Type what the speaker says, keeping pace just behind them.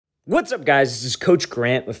What's up, guys? This is Coach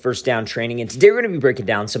Grant with First Down Training, and today we're going to be breaking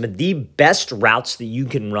down some of the best routes that you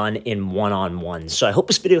can run in one-on-one. So I hope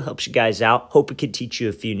this video helps you guys out. Hope it could teach you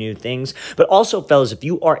a few new things. But also, fellas, if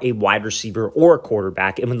you are a wide receiver or a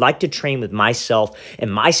quarterback and would like to train with myself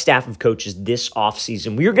and my staff of coaches this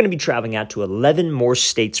offseason, we are going to be traveling out to 11 more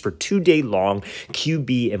states for 2-day-long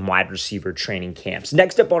QB and wide receiver training camps.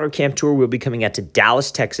 Next up on our camp tour, we'll be coming out to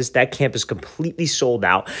Dallas, Texas. That camp is completely sold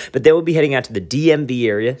out, but then we'll be heading out to the DMV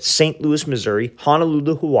area, St. Louis, Missouri,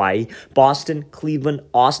 Honolulu, Hawaii, Boston, Cleveland,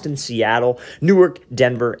 Austin, Seattle, Newark,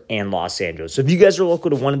 Denver, and Los Angeles. So if you guys are local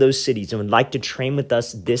to one of those cities and would like to train with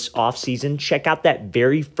us this offseason, check out that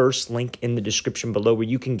very first link in the description below where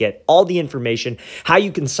you can get all the information, how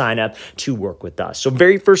you can sign up to work with us. So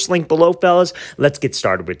very first link below, fellas. Let's get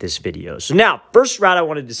started with this video. So now, first route I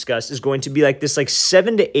want to discuss is going to be like this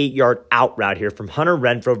 7 to 8 yard out route here from Hunter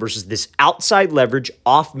Renfrow versus this outside leverage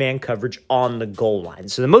off man coverage on the goal line.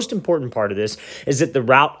 So the most important part of this is that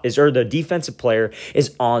the defensive player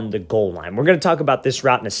is on the goal line. We're going to talk about this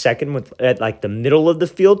route in a second at the middle of the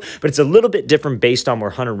field, but it's a little bit different based on where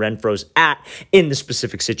Hunter Renfrow's at in the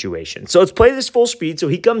specific situation. So let's play this full speed. So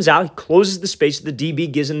he comes out, he closes the space, the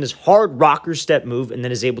DB gives him this hard rocker step move, and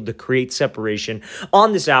then is able to create separation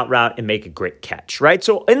on this out route and make a great catch, right?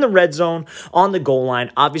 So in the red zone, on the goal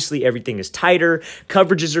line, obviously everything is tighter,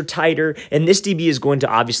 coverages are tighter, and this DB is going to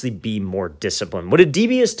obviously be more disciplined. What a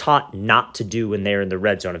DB is taught not to do when they're in the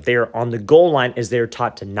red zone, if they are on the goal line, is they're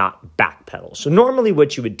taught to not backpedal. So normally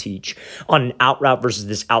what you would teach on an out route versus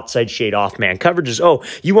this outside shade off man coverage is,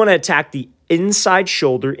 you want to attack the inside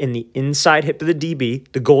shoulder in the inside hip of the DB.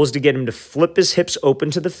 The goal is to get him to flip his hips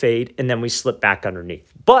open to the fade, and then we slip back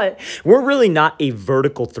underneath. But we're really not a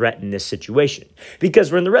vertical threat in this situation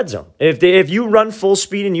because we're in the red zone. If you run full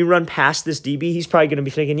speed and you run past this DB, he's probably going to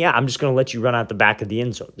be thinking, yeah, I'm just going to let you run out the back of the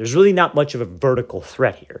end zone. There's really not much of a vertical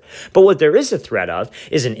threat here. But what there is a threat of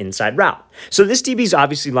is an inside route. So this DB is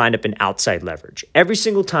obviously lined up in outside leverage. Every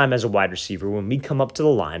single time as a wide receiver, when we come up to the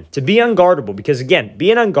line, to be unguardable, because again,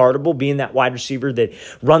 being unguardable, being that wide receiver that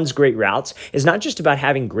runs great routes is not just about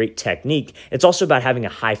having great technique. It's also about having a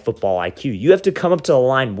high football IQ. You have to come up to the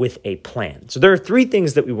line with a plan. So there are three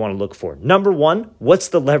things that we want to look for. Number one, what's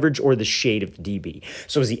the leverage or the shade of the DB?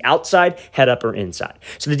 So is he outside, head up, or inside?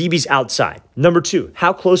 So the DB's outside. Number two,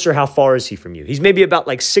 how close or how far is he from you? He's maybe about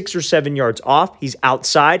 6 or 7 yards off. He's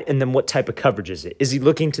outside. And then what type of coverage is it? Is he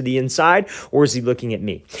looking to the inside or is he looking at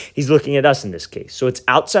me? He's looking at us in this case. So it's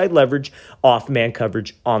outside leverage, off man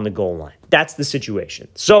coverage on the goal line. That's the situation.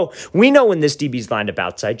 So we know when this DB is lined up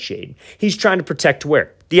outside shade, he's trying to protect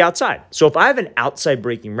where? The outside. So if I have an outside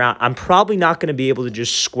breaking route, I'm probably not going to be able to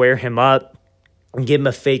just square him up and give him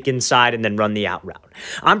a fake inside and then run the out route.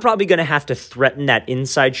 I'm probably going to have to threaten that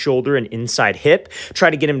inside shoulder and inside hip, try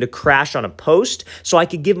to get him to crash on a post so I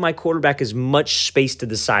could give my quarterback as much space to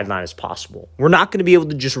the sideline as possible. We're not going to be able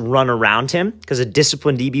to just run around him because a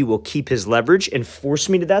disciplined DB will keep his leverage and force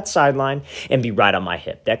me to that sideline and be right on my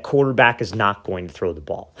hip. That quarterback is not going to throw the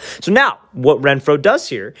ball. So now what Renfrow does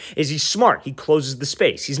here is he's smart. He closes the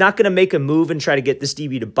space. He's not going to make a move and try to get this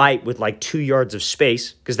DB to bite with 2 yards of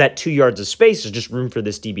space because that 2 yards of space is just room for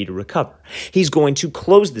this DB to recover. He's going to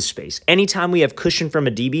close the space. Anytime we have cushion from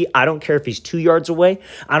a DB, I don't care if he's 2 yards away.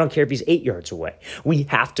 I don't care if he's 8 yards away. We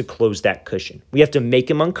have to close that cushion. We have to make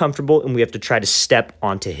him uncomfortable, and we have to try to step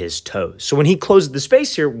onto his toes. So when he closes the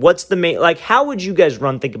space here, what's the main, how would you guys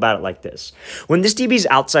think about it like this? When this DB's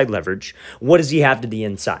outside leverage, what does he have to the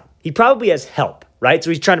inside? He probably has help, right?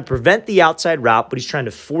 So he's trying to prevent the outside route, but he's trying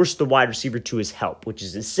to force the wide receiver to his help, which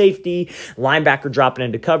is his safety, linebacker dropping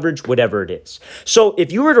into coverage, whatever it is. So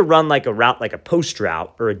if you were to run a route like a post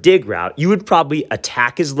route or a dig route, you would probably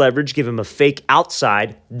attack his leverage, give him a fake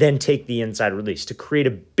outside, then take the inside release to create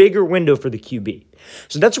a bigger window for the QB.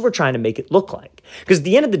 So that's what we're trying to make it look like. Because at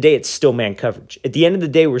the end of the day, it's still man coverage. At the end of the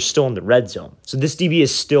day, we're still in the red zone. So this DB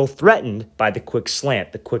is still threatened by the quick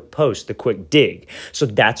slant, the quick post, the quick dig. So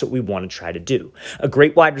that's what we want to try to do. A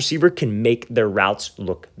great wide receiver can make their routes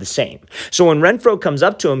look the same. So when Renfrow comes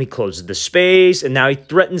up to him, he closes the space, and now he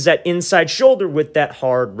threatens that inside shoulder with that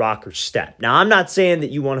hard rocker step. Now, I'm not saying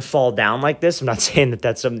that you want to fall down like this. I'm not saying that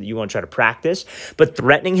that's something that you want to try to practice. But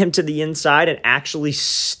threatening him to the inside and actually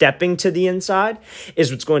stepping to the inside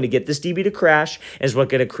is what's going to get this DB to crash, and is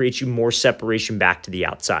what's going to create you more separation back to the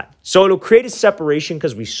outside. So it'll create a separation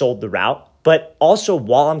because we sold the route, but also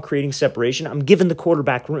while I'm creating separation, I'm giving the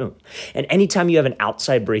quarterback room. And anytime you have an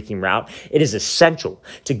outside breaking route, it is essential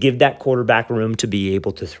to give that quarterback room to be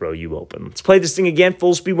able to throw you open. Let's play this thing again,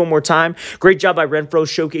 full speed one more time. Great job by Renfrow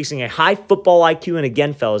showcasing a high football IQ. And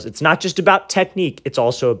again, fellas, it's not just about technique, it's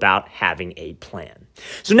also about having a plan.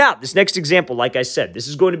 So now, this next example, like I said, this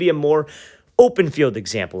is going to be a more open field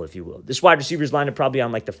example, if you will. This wide receiver's lined up probably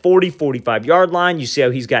on like the 40, 45-yard line. You see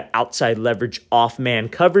how he's got outside leverage off man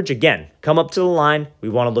coverage. Again, come up to the line. We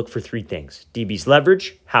want to look for three things: DB's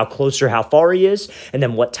leverage, how close or how far he is, and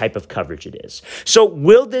then what type of coverage it is. So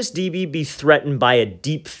will this DB be threatened by a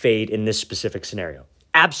deep fade in this specific scenario?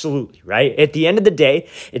 Absolutely, right? At the end of the day,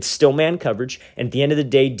 it's still man coverage. And at the end of the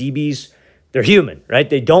day, DBs, they're human, right?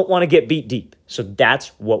 They don't want to get beat deep. So that's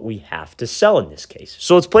what we have to sell in this case.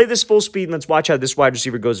 So let's play this full speed and let's watch how this wide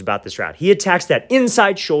receiver goes about this route. He attacks that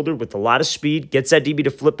inside shoulder with a lot of speed, gets that DB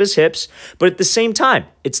to flip his hips, but at the same time,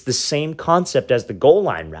 it's the same concept as the goal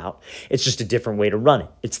line route. It's just a different way to run it.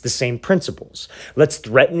 It's the same principles. Let's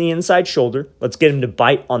threaten the inside shoulder. Let's get him to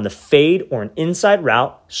bite on the fade or an inside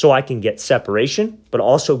route so I can get separation, but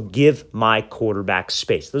also give my quarterback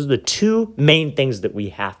space. Those are the two main things that we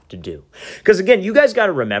have to do. Because again, you guys got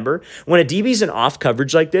to remember, when a DB's in off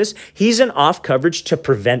coverage like this, he's in off coverage to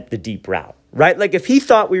prevent the deep route, right? Like if he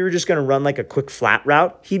thought we were just going to run like a quick flat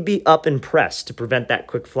route, he'd be up and pressed to prevent that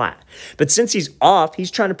quick flat. But since he's off,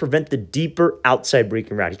 he's trying to prevent the deeper outside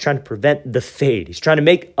breaking route. He's trying to prevent the fade. He's trying to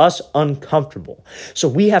make us uncomfortable. So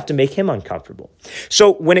we have to make him uncomfortable.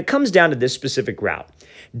 So when it comes down to this specific route,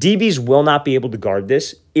 DBs will not be able to guard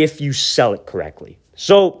this if you sell it correctly.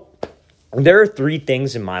 So there are three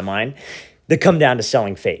things in my mind that come down to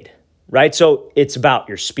selling fade, right? So it's about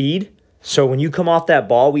your speed. So when you come off that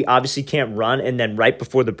ball, we obviously can't run and then right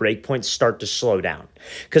before the break point start to slow down.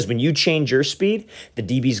 Because when you change your speed, the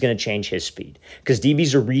DB is going to change his speed. Because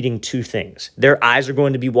DBs are reading two things. Their eyes are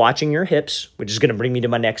going to be watching your hips, which is going to bring me to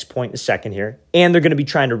my next point in a second here. And they're going to be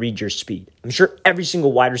trying to read your speed. I'm sure every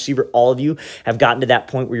single wide receiver, all of you, have gotten to that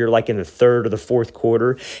point where you're like in the third or the fourth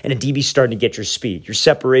quarter and a DB's starting to get your speed. Your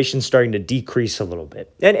separation's starting to decrease a little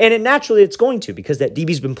bit. And naturally it's going to, because that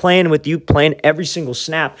DB's been playing with you, playing every single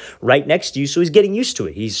snap right next to you, so he's getting used to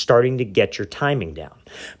it. He's starting to get your timing down.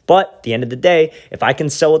 But at the end of the day, if I can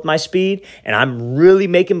sell with my speed and I'm really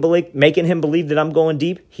making him believe that I'm going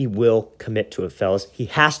deep, he will commit to it, fellas. He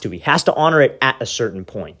has to. He has to honor it at a certain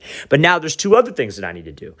point. But now there's two other things that I need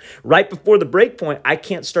to do. Right before the break point, I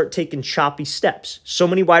can't start taking choppy steps. So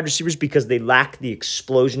many wide receivers, because they lack the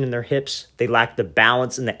explosion in their hips, they lack the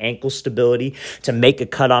balance and the ankle stability to make a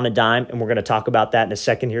cut on a dime. And we're going to talk about that in a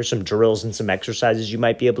second here, some drills and some exercises you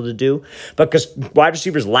might be able to do. But because wide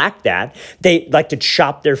receivers lack that, they like to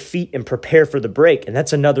chop their feet and prepare for the break. And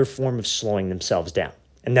that's another form of slowing themselves down.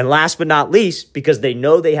 And then last but not least, because they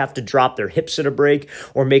know they have to drop their hips at a break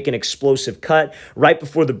or make an explosive cut, right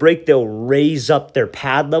before the break, they'll raise up their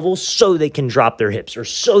pad level so they can drop their hips or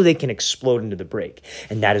so they can explode into the break.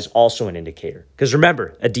 And that is also an indicator. Because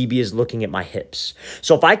remember, a DB is looking at my hips.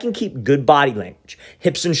 So if I can keep good body language,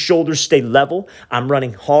 hips and shoulders stay level, I'm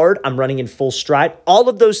running hard, I'm running in full stride, all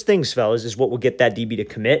of those things, fellas, is what will get that DB to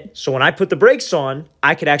commit. So when I put the brakes on,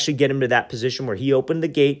 I could actually get him to that position where he opened the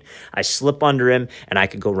gate, I slip under him, and I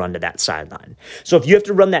could go run to that sideline. So if you have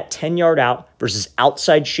to run that 10-yard out versus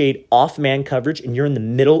outside shade off man coverage and you're in the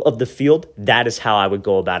middle of the field, that is how I would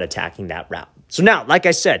go about attacking that route. So now, like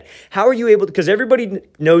I said, how are you able to, because everybody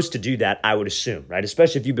knows to do that, I would assume, right?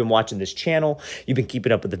 Especially if you've been watching this channel, you've been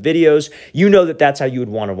keeping up with the videos, you know that that's how you would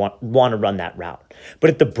want to run that route. But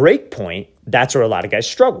at the break point, that's where a lot of guys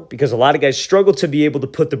struggle, because a lot of guys struggle to be able to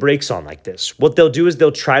put the brakes on like this. What they'll do is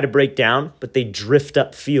they'll try to break down, but they drift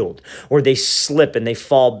upfield, or they slip and they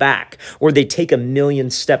fall back, or they take a million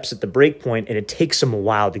steps at the break point and it takes them a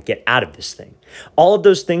while to get out of this thing. All of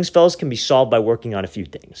those things, fellas, can be solved by working on a few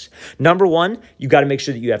things. Number one, you got to make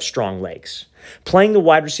sure that you have strong legs. Playing the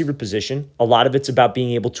wide receiver position, a lot of it's about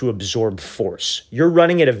being able to absorb force. You're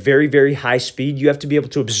running at a very, very high speed. You have to be able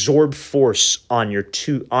to absorb force on your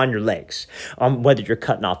legs. Whether you're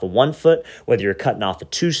cutting off of 1 foot, whether you're cutting off of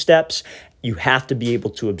 2 steps, you have to be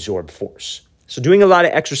able to absorb force. So doing a lot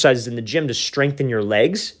of exercises in the gym to strengthen your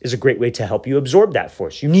legs is a great way to help you absorb that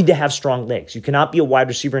force. You need to have strong legs. You cannot be a wide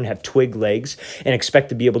receiver and have twig legs and expect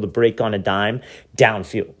to be able to break on a dime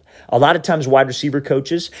downfield. A lot of times wide receiver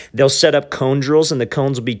coaches, they'll set up cone drills and the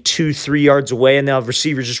cones will be 2-3 yards away and they'll have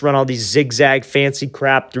receivers just run all these zigzag fancy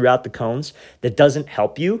crap throughout the cones. That doesn't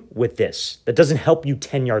help you with this. That doesn't help you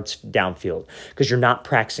 10 yards downfield because you're not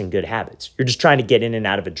practicing good habits. You're just trying to get in and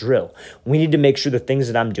out of a drill. We need to make sure the things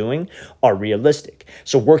that I'm doing are realistic.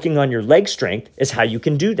 So working on your leg strength is how you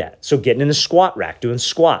can do that. So getting in a squat rack, doing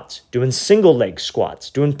squats, doing single leg squats,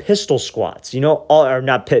 doing pistol squats, or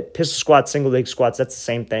not pistol squats, single leg squats, that's the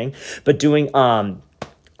same thing. But doing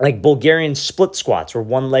like Bulgarian split squats where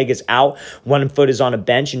one leg is out, one foot is on a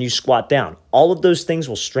bench, and you squat down. All of those things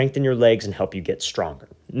will strengthen your legs and help you get stronger.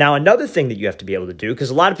 Now, another thing that you have to be able to do, because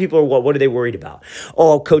a lot of people are, what are they worried about?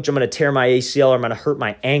 Oh, coach, I'm going to tear my ACL or I'm going to hurt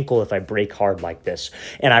my ankle if I break hard like this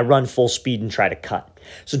and I run full speed and try to cut.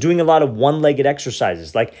 So doing a lot of one-legged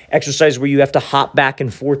exercises, like exercises where you have to hop back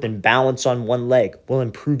and forth and balance on one leg, will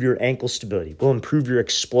improve your ankle stability, will improve your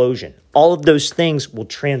explosion. All of those things will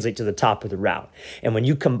translate to the top of the route. And when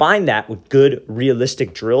you combine that with good,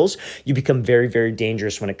 realistic drills, you become very, very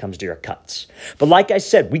dangerous when it comes to your cuts. But like I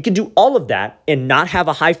said, we could do all of that and not have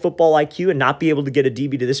a high football IQ and not be able to get a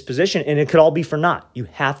DB to this position, and it could all be for naught. You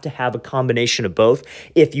have to have a combination of both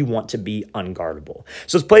if you want to be unguardable.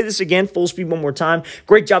 So let's play this again, full speed one more time.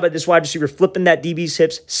 Great job at this wide receiver, flipping that DB's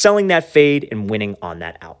hips, selling that fade, and winning on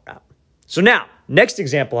that out route. So now, next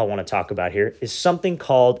example I want to talk about here is something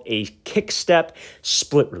called a kick step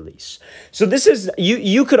split release. So this is,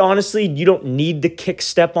 you could honestly, you don't need the kick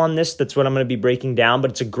step on this. That's what I'm going to be breaking down,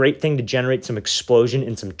 but it's a great thing to generate some explosion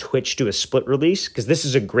and some twitch to a split release, because this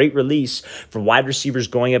is a great release for wide receivers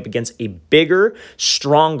going up against a bigger,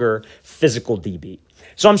 stronger, physical DB.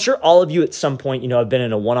 So I'm sure all of you at some point, have been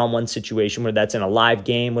in a one-on-one situation, whether that's in a live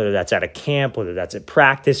game, whether that's at a camp, whether that's at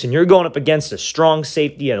practice, and you're going up against a strong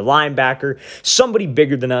safety, a linebacker, somebody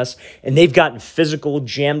bigger than us, and they've gotten physical,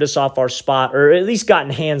 jammed us off our spot, or at least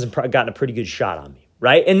gotten hands and gotten a pretty good shot on me.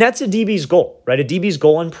 Right? And that's a DB's goal, right? A DB's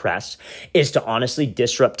goal in press is to honestly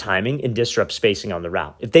disrupt timing and disrupt spacing on the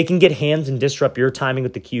route. If they can get hands and disrupt your timing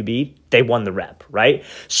with the QB, they won the rep, right?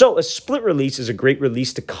 So a split release is a great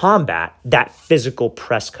release to combat that physical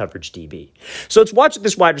press coverage DB. So let's watch what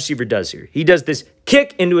this wide receiver does here. He does this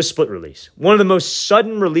kick into a split release. One of the most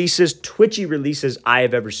sudden releases, twitchy releases I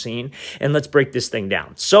have ever seen. And let's break this thing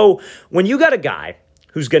down. So when you got a guy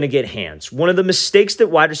who's going to get hands, one of the mistakes that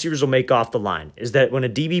wide receivers will make off the line is that when a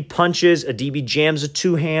DB punches, a DB jams with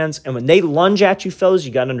two hands, and when they lunge at you, fellas,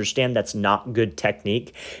 you got to understand that's not good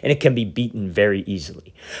technique, and it can be beaten very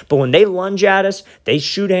easily. But when they lunge at us, they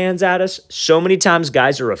shoot hands at us, so many times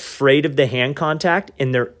guys are afraid of the hand contact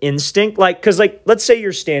and their instinct, because let's say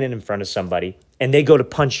you're standing in front of somebody and they go to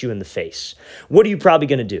punch you in the face. What are you probably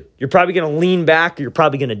going to do? You're probably going to lean back, or you're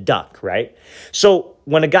probably going to duck, right? So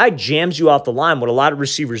when a guy jams you off the line, what a lot of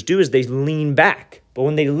receivers do is they lean back. But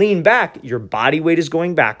when they lean back, your body weight is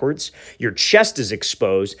going backwards, your chest is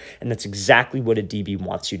exposed, and that's exactly what a DB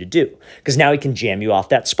wants you to do. Because now he can jam you off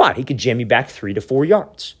that spot. He could jam you back 3 to 4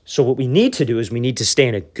 yards. So what we need to do is we need to stay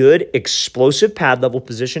in a good, explosive pad level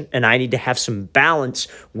position, and I need to have some balance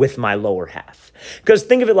with my lower half. Because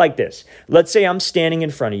think of it like this. Let's say I'm standing in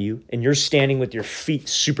front of you, and you're standing with your feet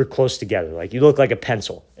super close together, like you look like a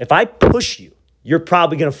pencil. If I push you, you're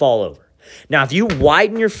probably going to fall over. Now, if you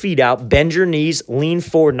widen your feet out, bend your knees, lean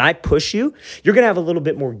forward, and I push you, you're going to have a little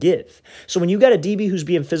bit more give. So when you got a DB who's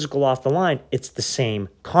being physical off the line, it's the same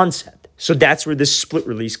concept. So that's where this split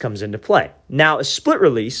release comes into play. Now, a split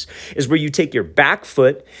release is where you take your back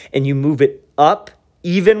foot and you move it up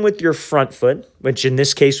even with your front foot, which in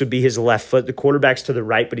this case would be his left foot. The quarterback's to the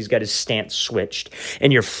right, but he's got his stance switched.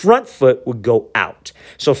 And your front foot would go out.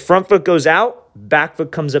 So front foot goes out, back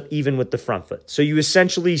foot comes up even with the front foot. So you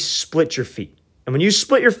essentially split your feet. And when you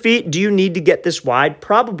split your feet, do you need to get this wide?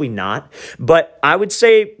 Probably not. But I would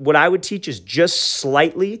say what I would teach is just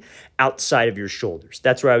slightly outside of your shoulders.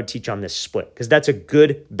 That's where I would teach on this split, because that's a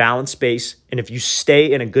good balance base. And if you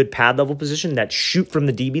stay in a good pad level position, that shoot from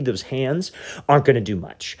the DB, those hands aren't going to do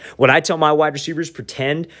much. What I tell my wide receivers,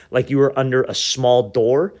 pretend like you are under a small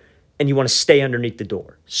door and you want to stay underneath the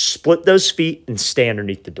door. Split those feet and stay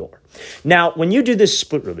underneath the door. Now, when you do this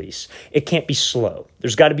split release, it can't be slow.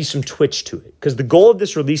 There's got to be some twitch to it, because the goal of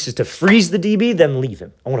this release is to freeze the DB, then leave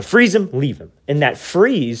him. I want to freeze him, leave him. And that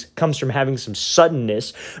freeze comes from having some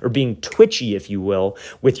suddenness or being twitchy, if you will,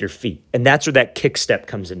 with your feet. And that's where that kick step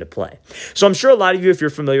comes into play. So I'm sure a lot of you, if you're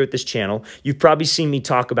familiar with this channel, you've probably seen me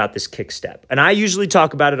talk about this kick step. And I usually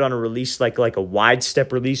talk about it on a release like a wide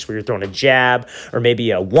step release where you're throwing a jab or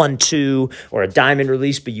maybe a 1-2 or a diamond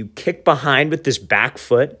release, but you kick behind with this back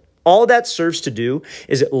foot. All that serves to do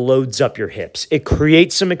is it loads up your hips. It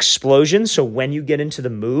creates some explosion, so when you get into the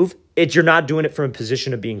move, you're not doing it from a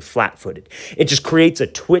position of being flat-footed. It just creates a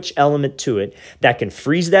twitch element to it that can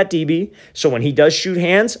freeze that DB, so when he does shoot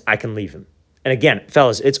hands, I can leave him. And again,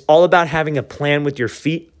 fellas, it's all about having a plan with your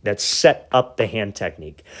feet that set up the hand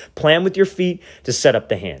technique. Plan with your feet to set up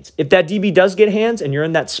the hands. If that DB does get hands and you're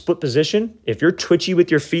in that split position, if you're twitchy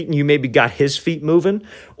with your feet and you maybe got his feet moving,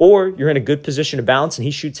 or you're in a good position of balance and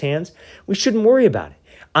he shoots hands, we shouldn't worry about it.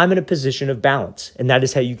 I'm in a position of balance, and that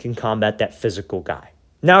is how you can combat that physical guy.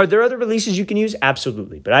 Now, are there other releases you can use?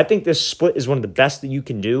 Absolutely. But I think this split is one of the best that you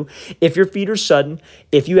can do if your feet are sudden,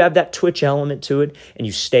 if you have that twitch element to it, and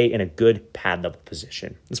you stay in a good pad level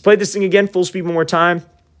position. Let's play this thing again, full speed one more time.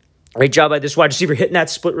 Great job by this wide receiver hitting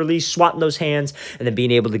that split release, swatting those hands, and then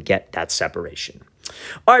being able to get that separation.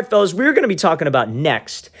 All right, fellas, we're going to be talking about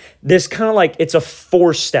next this kind of like it's a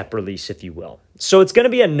four-step release, if you will. So it's going to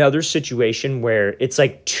be another situation where it's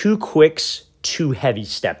like two quicks, two heavy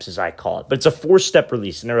steps, as I call it. But it's a four-step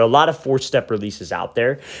release, and there are a lot of four-step releases out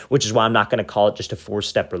there, which is why I'm not going to call it just a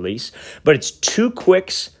four-step release. But it's two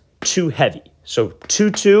quicks, two heavy. So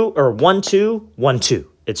 2-2 or 1-2, 1-2.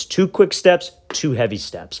 It's two quick steps, two heavy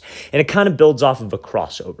steps. And it kind of builds off of a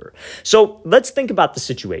crossover. So let's think about the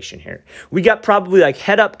situation here. We got probably like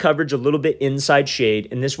head-up coverage, a little bit inside shade,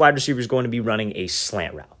 and this wide receiver is going to be running a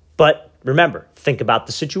slant route. But remember, think about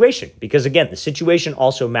the situation, because again, the situation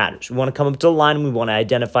also matters. We want to come up to the line and we want to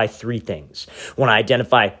identify three things. We want to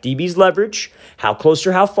identify DB's leverage, how close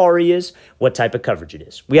or how far he is, what type of coverage it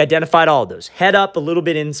is. We identified all of those. Head up, a little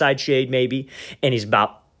bit inside shade maybe, and he's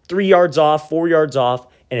about 3 yards off, 4 yards off,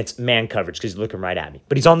 and it's man coverage because he's looking right at me.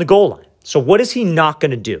 But he's on the goal line. So what is he not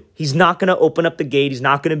going to do? He's not going to open up the gate. He's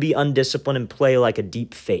not going to be undisciplined and play like a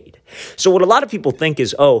deep fade. So what a lot of people think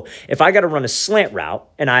is, oh, if I got to run a slant route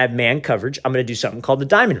and I have man coverage, I'm going to do something called the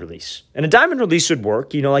diamond release. And a diamond release would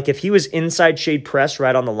work. You know, like if he was inside shade press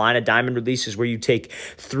right on the line, a diamond release is where you take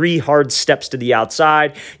 3 hard steps to the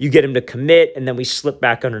outside, you get him to commit, and then we slip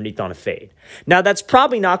back underneath on a fade. Now, that's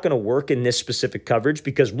probably not going to work in this specific coverage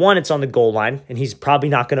because, one, it's on the goal line, and he's probably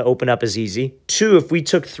not going to open up as easy. 2, if we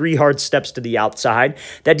took 3 hard steps to the outside,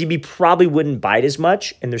 that DB probably wouldn't bite as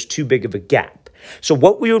much, and there's too big of a gap. So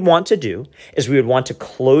what we would want to do is we would want to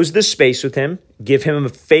close the space with him, give him a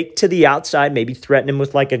fake to the outside, maybe threaten him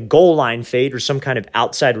with like a goal line fade or some kind of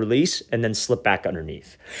outside release, and then slip back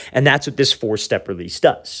underneath. And that's what this 4-step release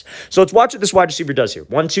does. So let's watch what this wide receiver does here.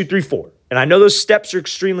 1, 2, 3, 4. And I know those steps are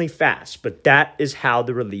extremely fast, but that is how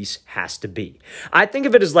the release has to be. I think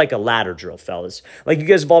of it as like a ladder drill, fellas. Like you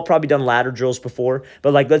guys have all probably done ladder drills before,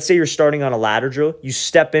 but like let's say you're starting on a ladder drill. You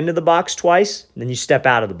step into the box twice, then you step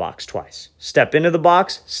out of the box twice. Step into the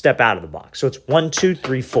box, step out of the box. So it's 1, 2,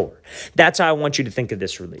 3, 4. That's how I want you to think of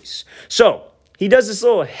this release. So he does this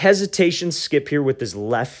little hesitation skip here with his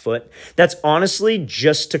left foot. That's honestly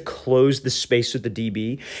just to close the space with the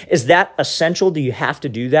DB. Is that essential? Do you have to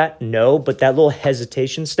do that? No, but that little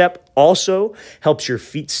hesitation step also helps your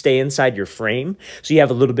feet stay inside your frame, so you have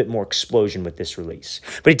a little bit more explosion with this release.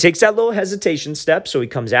 But he takes that little hesitation step, so he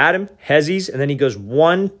comes at him, hezzies, and then he goes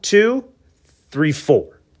 1, 2, 3,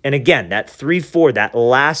 4. And again, that 3-4, that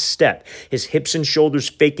last step, his hips and shoulders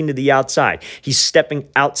faking to the outside. He's stepping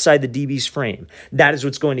outside the DB's frame. That is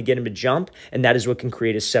what's going to get him to jump, and that is what can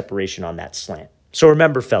create a separation on that slant. So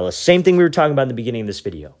remember, fellas, same thing we were talking about in the beginning of this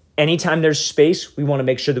video. Anytime there's space, we want to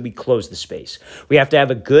make sure that we close the space. We have to have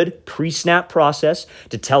a good pre-snap process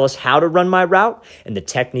to tell us how to run my route, and the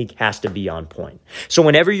technique has to be on point. So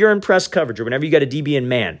whenever you're in press coverage or whenever you got a DB in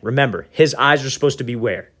man, remember, his eyes are supposed to be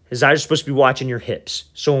where? His eyes are supposed to be watching your hips.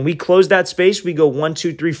 So when we close that space, we go 1,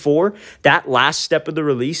 2, 3, 4. That last step of the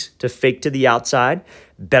release to fake to the outside,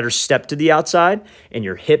 better step to the outside, and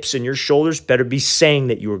your hips and your shoulders better be saying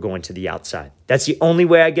that you are going to the outside. That's the only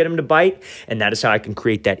way I get him to bite, and that is how I can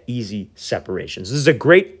create that easy separation. So this is a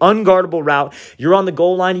great unguardable route. You're on the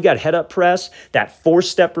goal line, you got head up press, that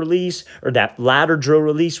 4-step release, or that ladder drill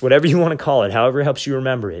release, whatever you want to call it, however it helps you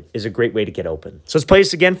remember it, is a great way to get open. So let's play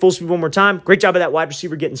this again, full speed one more time. Great job of that wide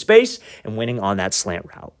receiver getting space and winning on that slant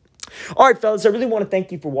route. All right, fellas, I really want to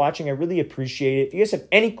thank you for watching. I really appreciate it. If you guys have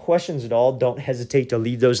any questions at all, don't hesitate to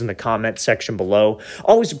leave those in the comment section below.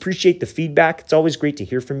 Always appreciate the feedback. It's always great to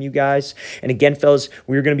hear from you guys. And again, fellas,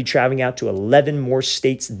 we're going to be traveling out to 11 more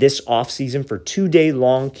states this offseason for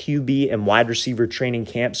 2-day-long QB and wide receiver training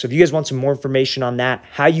camp. So if you guys want some more information on that,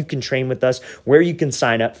 how you can train with us, where you can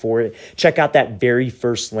sign up for it, check out that very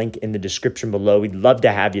first link in the description below. We'd love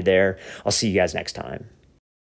to have you there. I'll see you guys next time.